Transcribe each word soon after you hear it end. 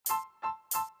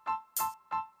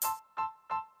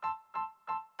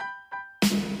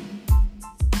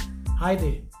Hi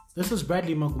there, this is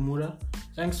Bradley Magumura.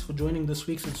 Thanks for joining this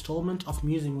week's installment of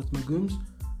Musing with Magooms.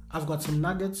 I've got some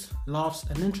nuggets, laughs,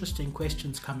 and interesting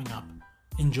questions coming up.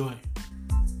 Enjoy.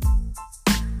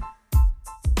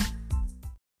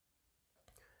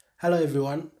 Hello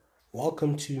everyone,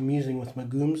 welcome to Musing with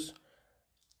Magooms.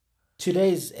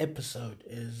 Today's episode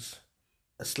is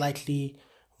a slightly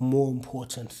more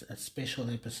important, a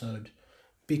special episode,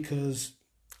 because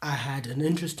I had an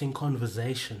interesting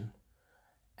conversation.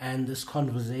 And this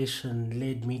conversation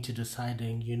led me to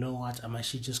deciding, you know what, I'm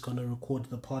actually just going to record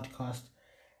the podcast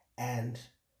and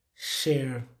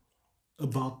share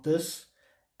about this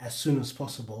as soon as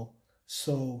possible.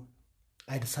 So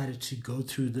I decided to go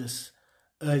through this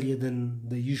earlier than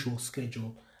the usual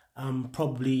schedule. I'm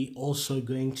probably also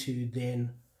going to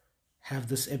then have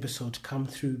this episode come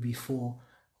through before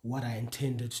what I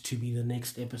intended to be the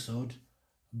next episode.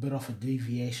 A bit of a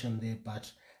deviation there,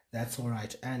 but that's all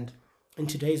right. And in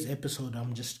today's episode,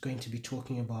 I'm just going to be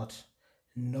talking about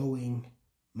knowing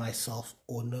myself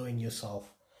or knowing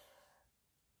yourself.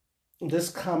 This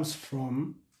comes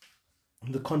from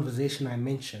the conversation I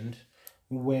mentioned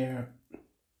where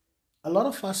a lot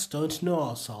of us don't know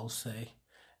ourselves, say,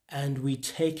 and we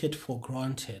take it for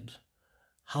granted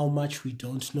how much we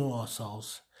don't know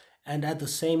ourselves. And at the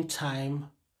same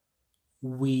time,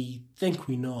 we think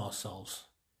we know ourselves.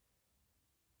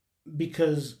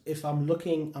 Because if I'm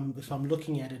looking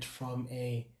at it from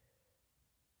a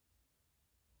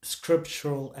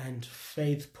scriptural and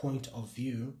faith point of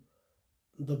view,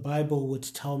 the Bible would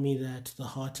tell me that the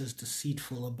heart is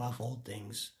deceitful above all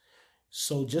things.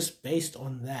 So just based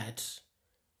on that,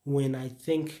 when I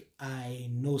think I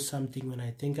know something, when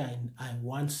I think I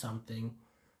want something,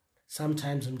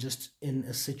 sometimes I'm just in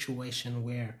a situation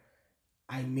where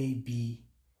I may be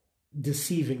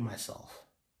deceiving myself.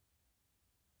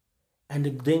 And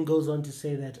it then goes on to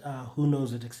say that who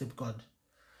knows it except God.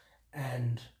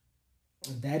 And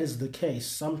that is the case.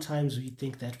 Sometimes we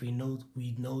think that we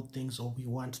know things or we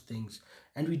want things,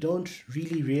 and we don't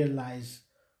really realize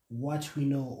what we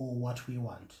know or what we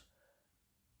want.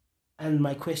 And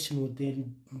my question would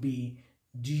then be,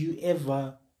 do you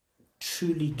ever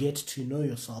truly get to know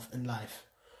yourself in life?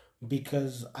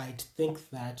 Because I think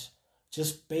that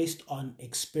just based on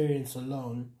experience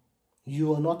alone,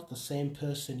 you are not the same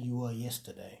person you were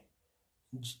yesterday.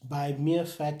 By mere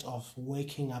fact of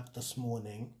waking up this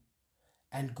morning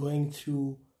and going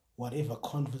through whatever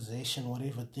conversation,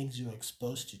 whatever things you're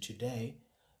exposed to today,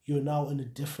 you're now in a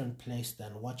different place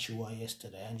than what you were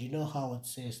yesterday. And you know how it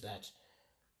says that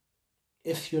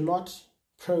if you're not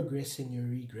progressing, you're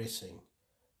regressing.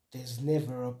 There's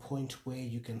never a point where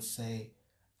you can say,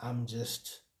 I'm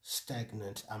just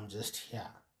stagnant, I'm just here.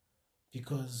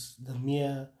 Because the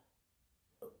mere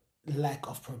lack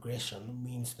of progression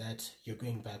means that you're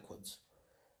going backwards.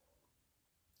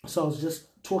 So I was just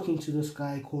talking to this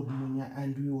guy called Munya,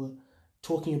 and we were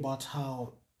talking about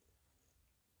how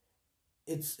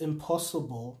it's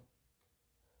impossible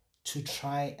to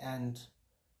try and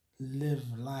live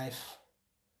life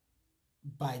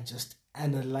by just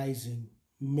analyzing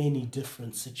many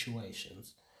different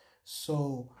situations.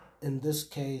 So in this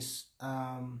case,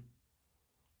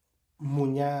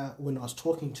 Munya, when I was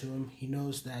talking to him, he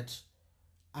knows that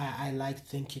I like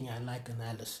thinking, I like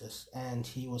analysis, and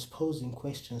he was posing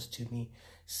questions to me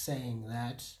saying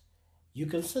that you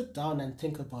can sit down and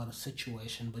think about a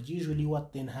situation, but usually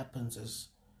what then happens is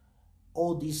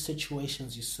all these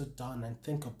situations you sit down and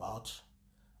think about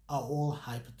are all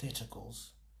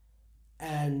hypotheticals.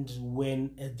 And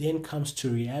when it then comes to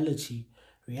reality,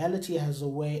 reality has a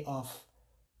way of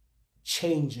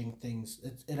changing things.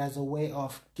 It has a way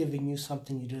of giving you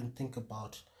something you didn't think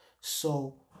about.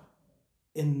 So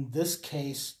in this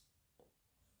case,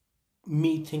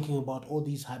 me thinking about all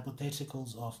these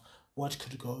hypotheticals of what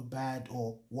could go bad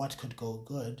or what could go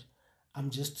good, I'm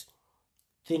just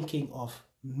thinking of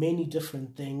many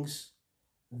different things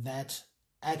that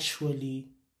actually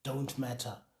don't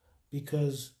matter.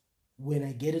 Because when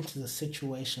I get into the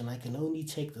situation, I can only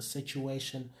take the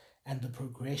situation and the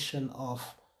progression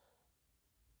of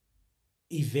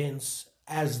events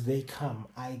as they come.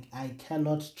 I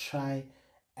cannot try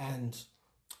and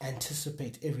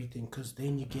anticipate everything, because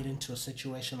then you get into a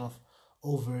situation of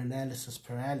over-analysis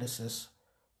paralysis,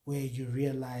 where you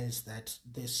realize that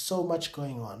there's so much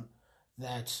going on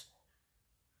that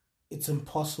it's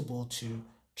impossible to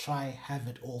try have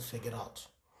it all figured out.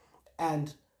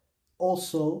 And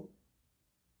also,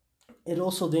 it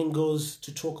also then goes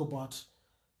to talk about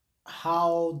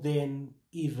how then,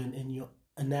 even in your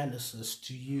analysis,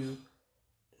 do you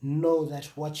know that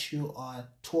what you are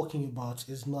talking about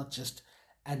is not just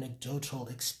anecdotal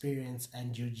experience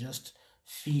and you're just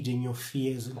feeding your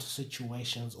fears into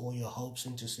situations or your hopes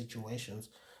into situations.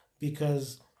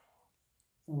 Because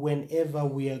whenever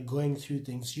we are going through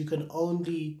things, you can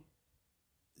only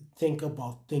think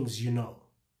about things you know.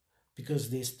 Because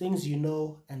there's things you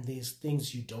know and there's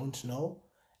things you don't know,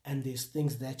 and there's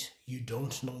things that you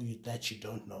don't know that you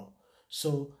don't know.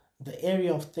 So the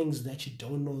area of things that you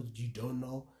don't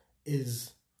know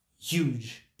is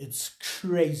huge. It's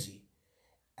crazy.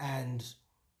 And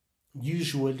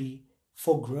usually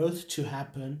for growth to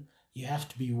happen, you have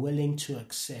to be willing to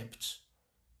accept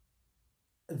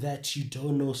that you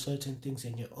don't know certain things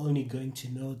and you're only going to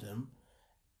know them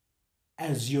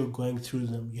as you're going through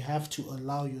them. You have to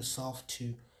allow yourself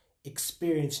to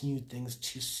experience new things,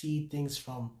 to see things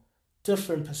from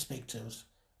different perspectives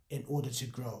in order to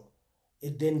grow.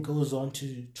 It then goes on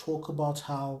to talk about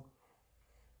how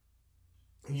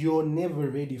you're never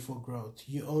ready for growth.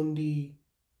 You only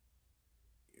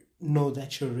know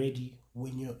that you're ready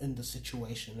when you're in the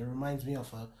situation. It reminds me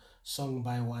of a song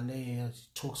by Wale. It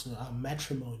talks about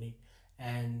matrimony,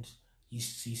 and he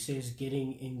says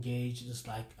getting engaged is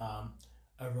like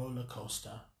a roller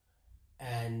coaster.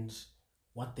 And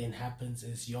what then happens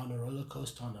is you're on a roller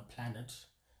coaster on a planet,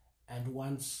 and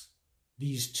once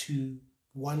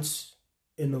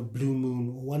in a blue moon,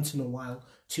 or once in a while,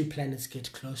 two planets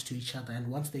get close to each other, and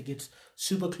once they get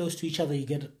super close to each other, you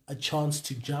get a chance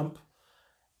to jump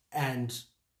and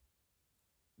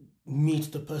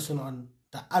meet the person on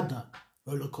the other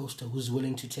roller coaster who's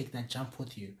willing to take that jump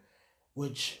with you,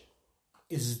 which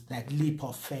is that leap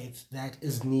of faith that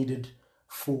is needed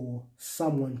for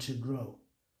someone to grow.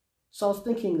 So I was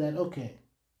thinking that, okay,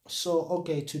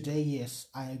 today, yes,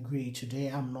 I agree. Today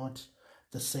I'm not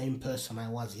the same person I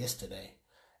was yesterday.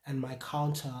 And my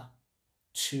counter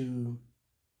to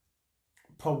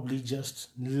probably just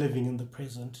living in the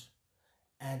present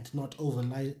and not over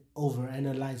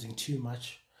analyzing too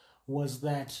much was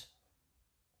that,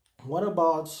 what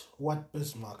about what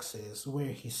Bismarck says,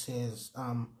 where he says,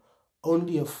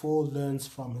 only a fool learns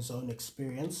from his own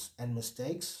experience and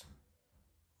mistakes,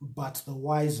 but the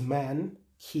wise man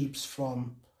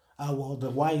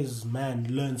the wise man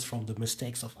learns from the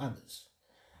mistakes of others.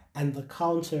 And the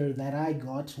counter that I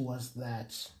got was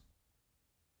that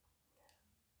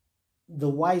the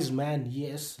wise man,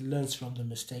 yes, learns from the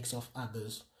mistakes of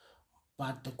others,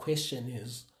 but the question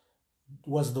is,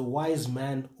 was the wise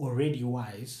man already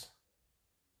wise,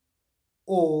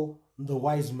 or the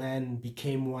wise man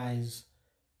became wise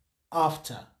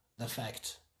after the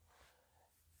fact?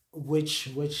 Which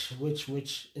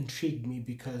intrigued me,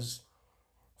 because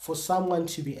for someone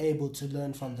to be able to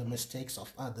learn from the mistakes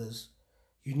of others,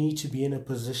 you need to be in a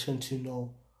position to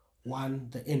know, one,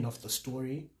 the end of the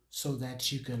story, so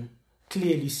that you can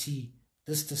clearly see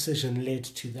this decision led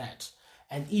to that.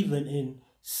 And even in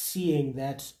seeing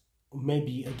that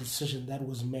maybe a decision that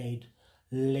was made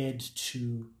led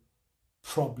to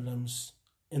problems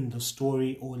in the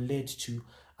story or led to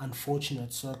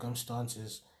unfortunate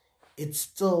circumstances, it's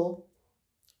still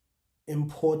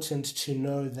important to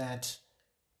know that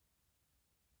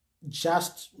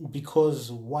just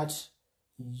because what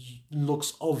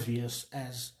looks obvious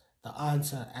as the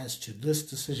answer as to this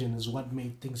decision is what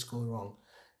made things go wrong,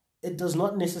 it does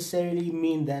not necessarily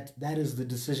mean that that is the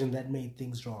decision that made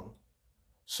things wrong.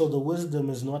 So the wisdom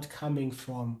is not coming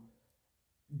from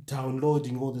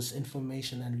downloading all this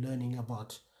information and learning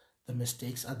about the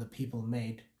mistakes other people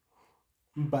made.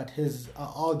 But his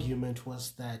argument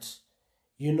was that,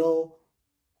 you know,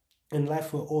 in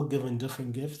life we're all given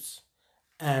different gifts,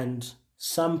 and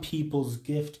some people's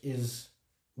gift is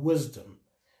wisdom.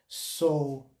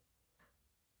 So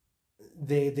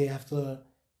they have the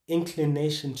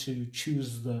inclination to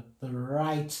choose the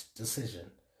right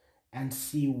decision and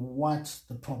see what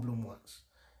the problem was.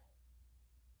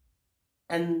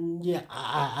 And yeah,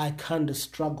 I kind of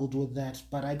struggled with that,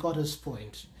 but I got his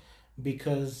point,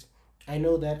 because I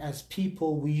know that as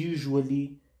people, we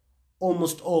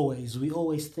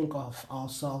always think of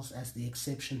ourselves as the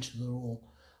exception to the rule.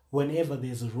 Whenever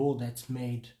there's a rule that's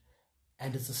made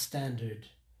and it's a standard,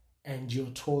 and you're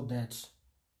told that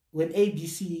when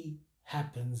ABC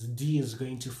happens, D is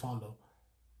going to follow,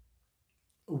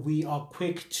 we are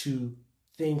quick to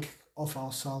think of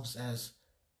ourselves as,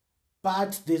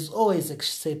 but there's always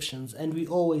exceptions, and we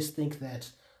always think that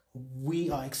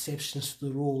we are exceptions to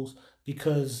the rules,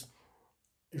 because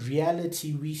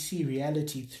we see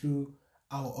reality through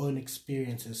our own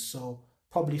experiences. So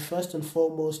probably first and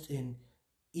foremost in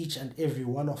each and every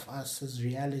one of us, his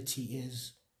reality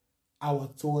is our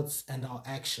thoughts and our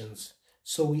actions.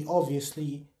 So we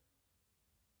obviously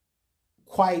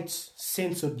quite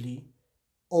sensibly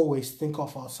always think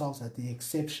of ourselves as the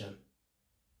exception.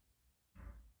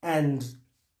 And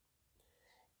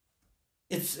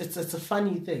it's a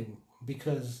funny thing,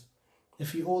 because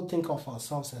if we all think of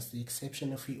ourselves as the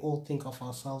exception, if we all think of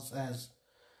ourselves as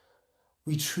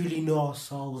we truly know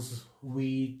ourselves,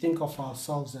 we think of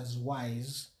ourselves as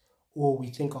wise, or we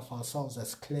think of ourselves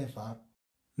as clever,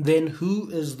 then who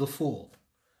is the fool?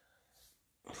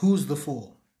 Who's the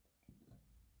fool?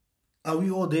 Are we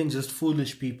all then just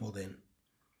foolish people then?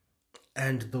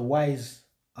 And the wise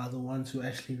are the ones who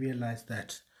actually realize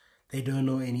that they don't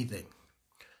know anything.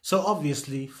 So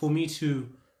obviously, for me to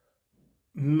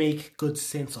make good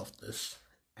sense of this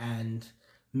and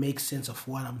make sense of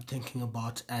what I'm thinking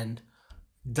about and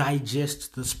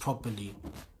digest this properly,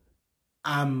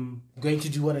 I'm going to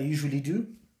do what I usually do,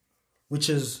 which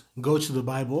is go to the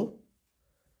Bible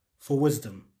for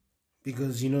wisdom.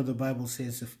 Because the Bible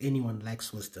says if anyone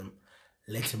lacks wisdom,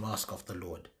 let him ask of the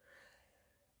Lord.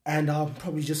 And I'm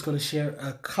probably just going to share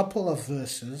a couple of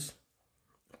verses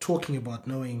talking about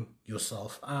knowing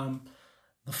yourself.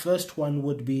 The first one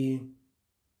would be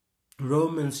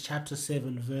Romans chapter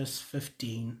 7 verse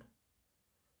 15.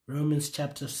 Romans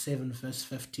chapter 7 verse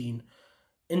 15.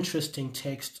 Interesting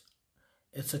text.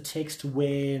 It's a text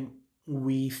where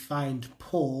we find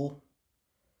Paul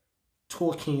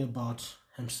talking about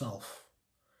himself.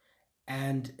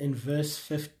 And in verse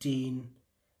 15,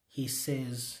 he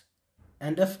says,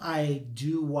 and if I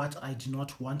do what I do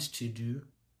not want to do,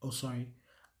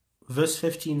 verse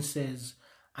 15 says,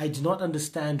 I do not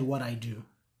understand what I do.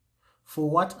 For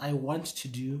what I want to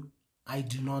do, I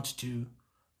do not do,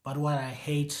 but what I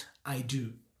hate, I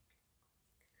do.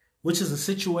 Which is a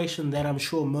situation that I'm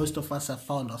sure most of us have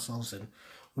found ourselves in,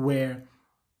 where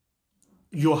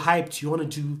you're hyped, you want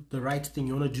to do the right thing,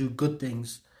 you want to do good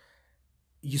things.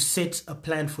 You set a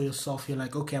plan for yourself, you're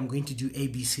like, okay, I'm going to do A,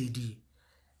 B, C, D.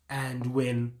 And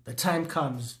when the time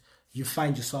comes, you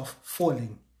find yourself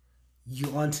falling.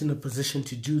 You aren't in a position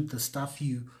to do the stuff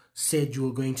you said you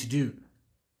were going to do.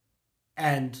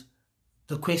 And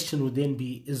the question would then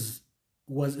be, is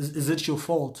it your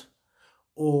fault?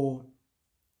 Or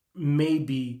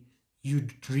maybe you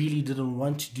really didn't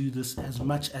want to do this as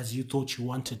much as you thought you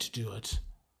wanted to do it.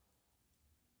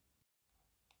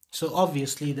 So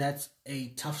obviously that's a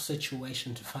tough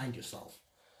situation to find yourself.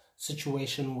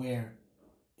 Situation where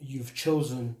you've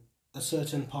chosen a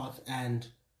certain path and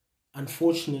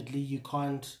unfortunately you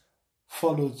can't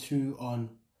follow through on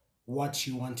what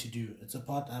you want to do. It's a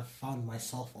path I've found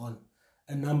myself on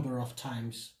a number of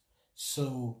times.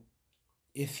 So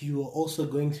if you are also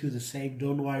going through the same,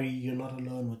 don't worry, you're not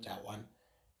alone with that one.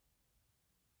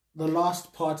 The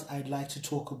last part I'd like to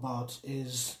talk about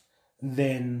is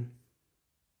then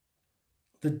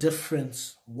the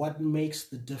difference. What makes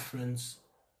the difference?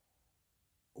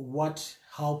 What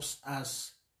helps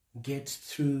us get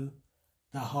through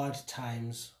the hard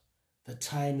times, the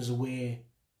times where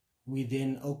we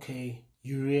then, okay,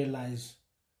 you realize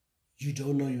you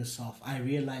don't know yourself. I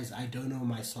realize I don't know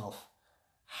myself.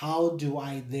 How do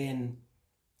I then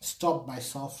stop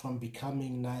myself from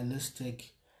becoming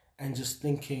nihilistic and just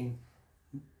thinking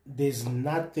there's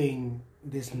nothing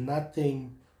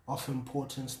of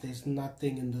importance, there's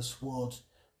nothing in this world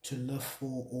to live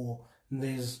for, or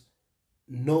there's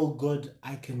no good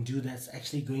I can do that's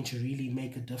actually going to really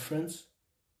make a difference?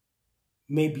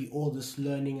 Maybe all this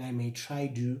learning I may try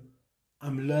do,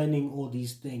 I'm learning all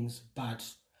these things, but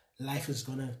life is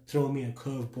going to throw me a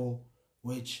curveball,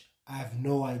 which I have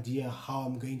no idea how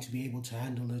I'm going to be able to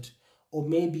handle it. Or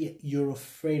maybe you're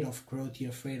afraid of growth,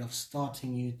 you're afraid of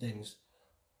starting new things.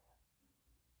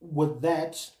 With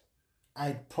that,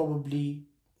 I'd probably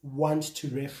want to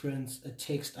reference a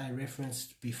text I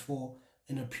referenced before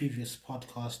in a previous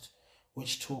podcast,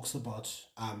 which talks about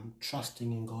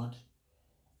trusting in God.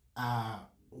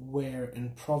 Where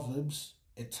in Proverbs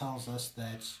it tells us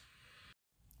that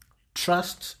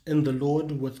trust in the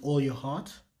Lord with all your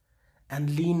heart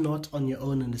and lean not on your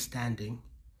own understanding.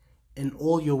 In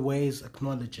all your ways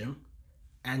acknowledge him,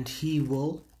 and he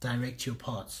will direct your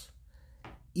paths.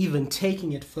 Even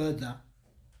taking it further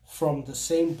from the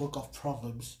same book of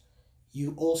Proverbs,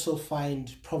 you also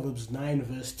find Proverbs 9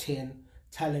 verse 10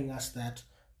 telling us that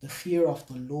the fear of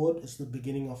the Lord is the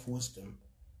beginning of wisdom,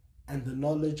 and the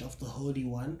knowledge of the Holy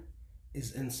One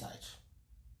is insight.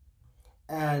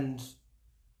 And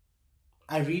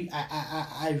I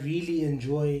really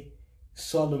enjoy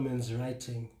Solomon's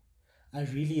writing. I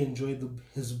really enjoy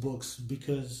his books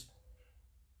because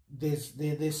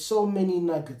there's so many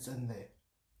nuggets in there.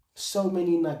 So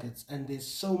many nuggets, and there's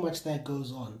so much that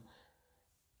goes on.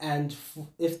 And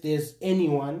if there's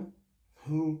anyone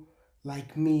who,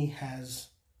 like me, has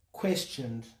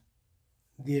questioned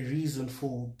their reason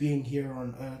for being here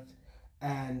on earth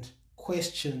and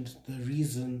questioned the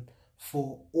reason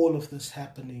for all of this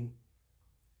happening,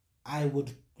 I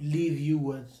would leave you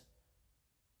with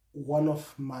one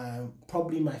of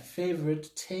probably my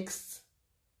favorite texts,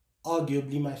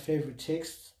 arguably my favorite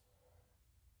text,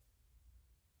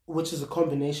 which is a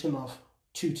combination of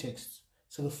two texts.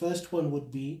 So the first one would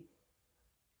be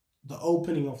the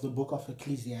opening of the book of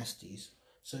Ecclesiastes.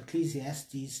 So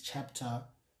Ecclesiastes chapter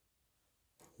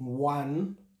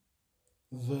 1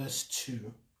 verse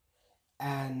 2.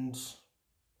 And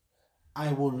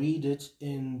I will read it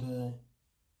in the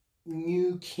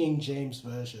New King James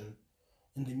Version.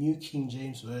 In the New King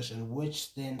James Version,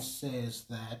 which then says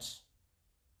that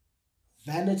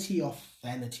vanity of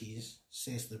vanities,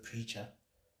 says the preacher,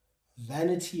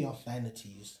 vanity of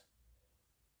vanities,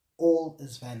 all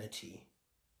is vanity.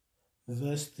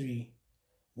 Verse 3,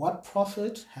 what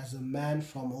profit has a man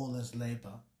from all his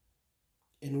labor,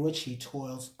 in which he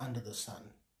toils under the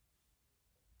sun?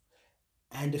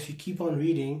 And if you keep on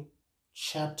reading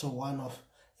chapter 1 of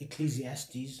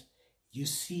Ecclesiastes, you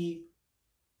see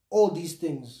all these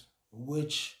things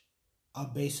which are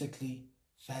basically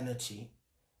vanity.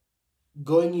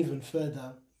 Going even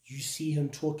further, you see him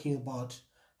talking about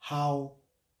how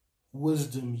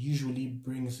wisdom usually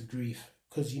brings grief.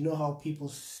 Because you know how people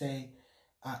say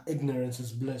ignorance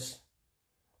is bliss.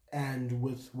 And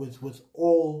with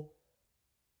all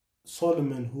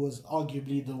Solomon, who was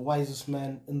arguably the wisest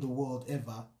man in the world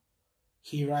ever,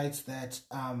 he writes that,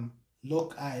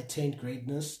 look, I attained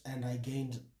greatness and I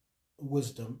gained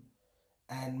wisdom,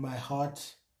 and my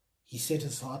heart, he set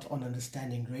his heart on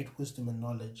understanding great wisdom and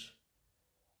knowledge.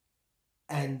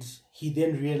 And he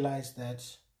then realized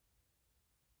that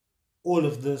all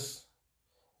of this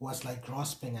was like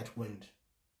grasping at wind,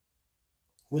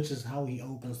 which is how he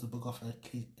opens the book of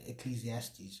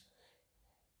Ecclesiastes.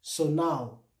 So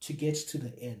now, to get to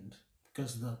the end,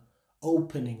 because the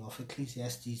opening of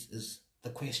Ecclesiastes is the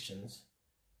questions,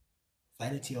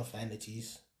 vanity of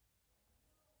vanities,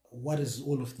 what is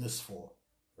all of this for,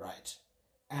 right?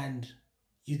 And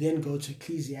you then go to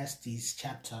Ecclesiastes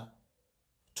chapter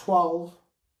 12,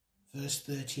 verse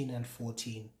 13 and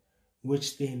 14,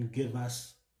 which then give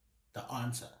us the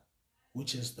answer,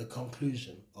 which is the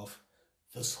conclusion of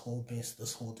this whole mess,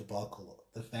 this whole debacle,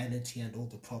 the vanity and all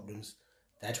the problems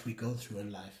that we go through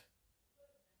in life.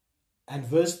 And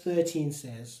verse 13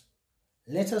 says,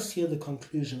 let us hear the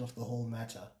conclusion of the whole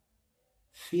matter.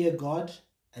 Fear God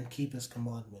and keep his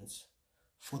commandments,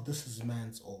 for this is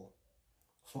man's all.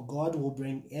 For God will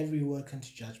bring every work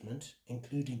into judgment,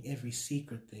 including every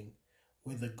secret thing,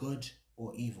 whether good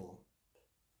or evil.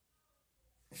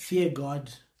 Fear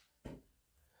God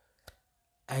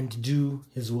and do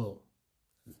his will.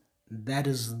 That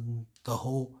is the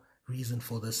whole reason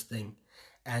for this thing.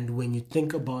 And when you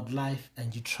think about life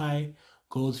and you try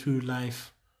go through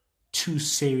life too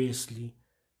seriously,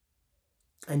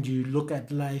 and you look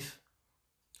at life,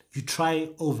 you try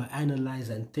overanalyze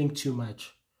and think too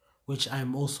much, which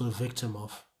I'm also a victim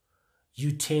of,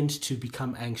 you tend to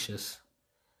become anxious.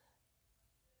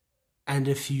 And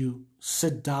if you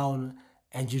sit down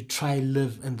and you try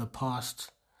live in the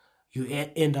past, you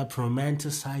end up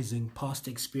romanticizing past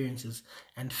experiences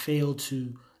and fail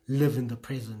to live in the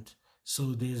present.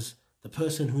 So there's the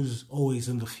person who's always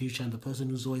in the future and the person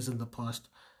who's always in the past.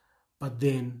 But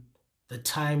then the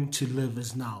time to live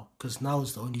is now, because now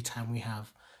is the only time we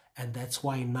have. And that's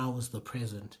why now is the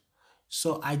present.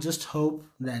 So I just hope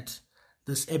that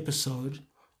this episode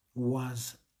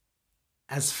was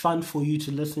as fun for you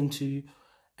to listen to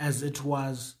as it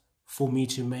was for me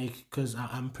to make, because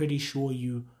I'm pretty sure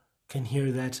you can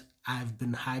hear that I've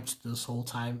been hyped this whole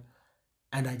time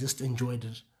and I just enjoyed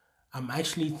it. I'm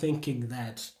actually thinking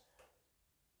that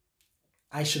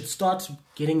I should start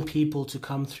getting people to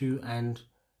come through and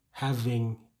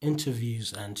having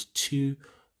interviews and 2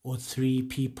 or 3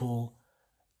 people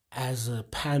as a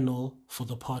panel for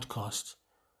the podcast.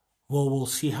 Well, we'll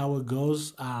see how it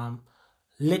goes.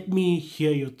 Let me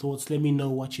hear your thoughts. Let me know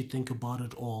what you think about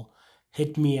it all.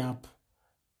 Hit me up.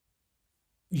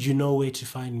 You know where to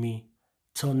find me.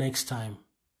 Till next time,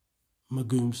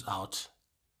 Magoom's out.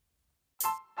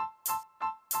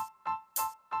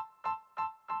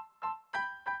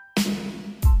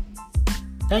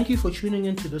 Thank you for tuning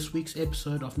in to this week's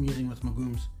episode of Musing with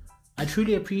Magooms. I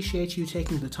truly appreciate you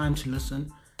taking the time to listen,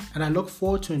 and I look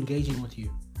forward to engaging with you.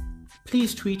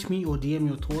 Please tweet me or DM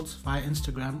your thoughts via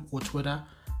Instagram or Twitter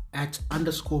at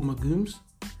 _Magooms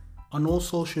on all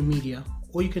social media,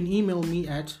 or you can email me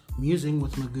at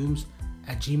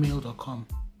musingwithmagooms@gmail.com.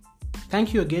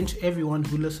 Thank you again to everyone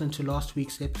who listened to last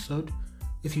week's episode.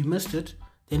 If you missed it,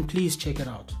 then please check it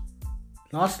out.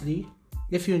 Lastly,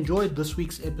 if you enjoyed this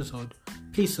week's episode,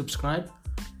 please subscribe.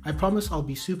 I promise I'll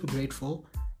be super grateful.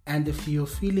 And if you're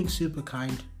feeling super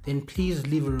kind, then please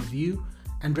leave a review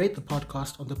and rate the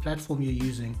podcast on the platform you're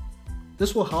using.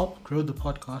 This will help grow the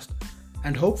podcast,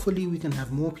 and hopefully we can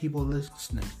have more people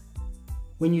listening.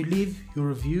 When you leave your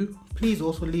review, please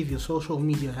also leave your social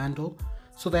media handle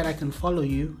so that I can follow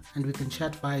you and we can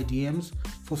chat via DMs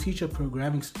for future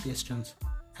programming suggestions.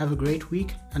 Have a great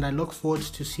week, and I look forward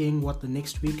to seeing what the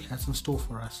next week has in store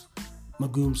for us.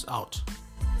 Magoom's out.